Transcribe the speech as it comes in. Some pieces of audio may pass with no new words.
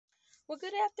Well,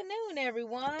 good afternoon,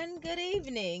 everyone. Good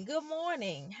evening. Good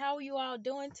morning. How are you all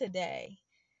doing today?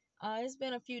 It's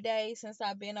been a few days since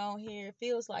I've been on here. It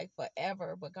feels like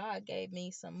forever, but God gave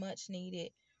me some much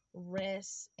needed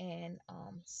rest and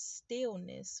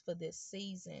stillness for this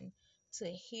season to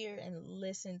hear and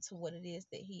listen to what it is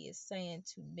that He is saying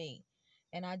to me.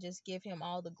 And I just give Him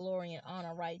all the glory and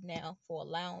honor right now for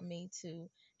allowing me to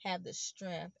have the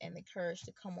strength and the courage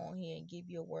to come on here and give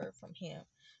you a word from Him.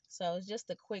 So it's just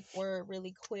a quick word,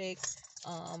 really quick.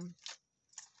 Um,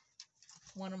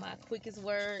 One of my quickest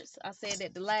words. I said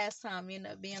that the last time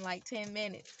ended up being like 10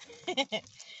 minutes.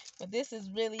 But this is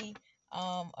really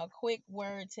a quick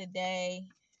word today,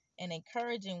 an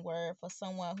encouraging word for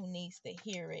someone who needs to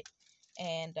hear it.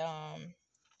 And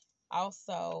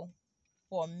also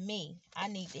for me, I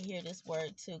need to hear this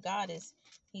word too.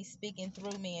 He's speaking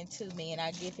through me and to me, and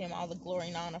I give Him all the glory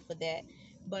and honor for that.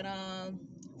 But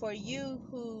for you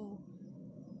who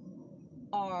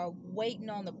are waiting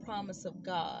on the promise of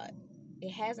God,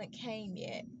 it hasn't came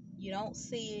yet. You don't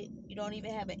see it. You don't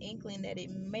even have an inkling that it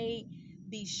may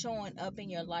be showing up in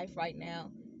your life right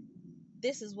now.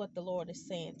 This is what the Lord is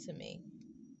saying to me.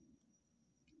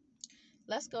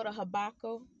 Let's go to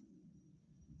Habakkuk,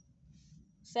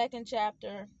 second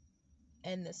chapter,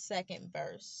 and the second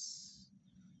verse.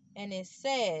 And it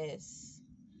says,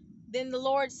 Then the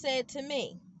Lord said to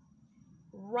me,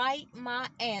 Write my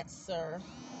answer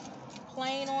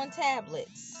plain on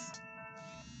tablets,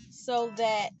 so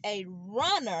that a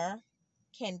runner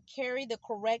can carry the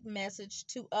correct message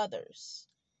to others.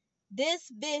 This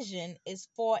vision is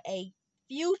for a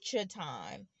future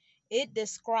time. It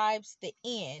describes the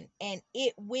end, and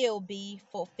it will be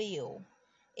fulfilled.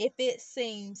 If it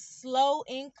seems slow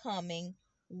in coming,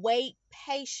 wait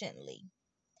patiently,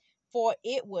 for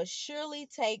it will surely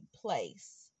take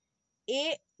place.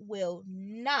 It will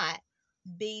not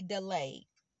be delayed.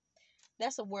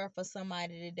 That's a word for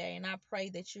somebody today, and I pray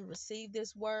that you receive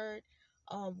this word.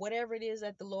 Whatever it is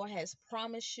that the Lord has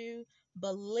promised you,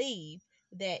 believe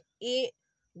that it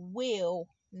will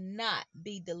not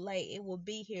be delayed. It will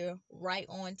be here right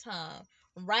on time,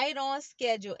 right on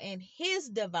schedule, and His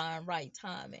divine right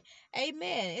timing.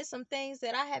 Amen. It's some things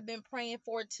that I have been praying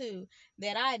for too,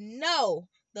 that I know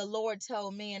the Lord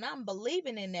told me, and I'm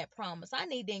believing in that promise. I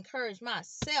need to encourage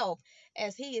myself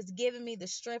as He is giving me the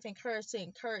strength and courage to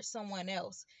encourage someone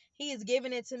else. He is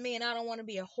giving it to me, and I don't want to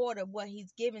be a hoarder of what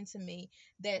He's given to me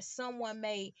that someone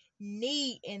may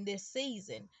need in this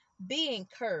season. Be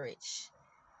encouraged,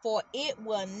 for it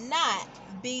will not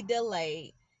be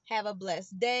delayed. Have a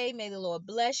blessed day. May the Lord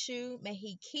bless you. May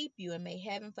He keep you, and may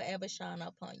heaven forever shine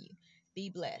upon you. Be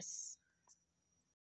blessed.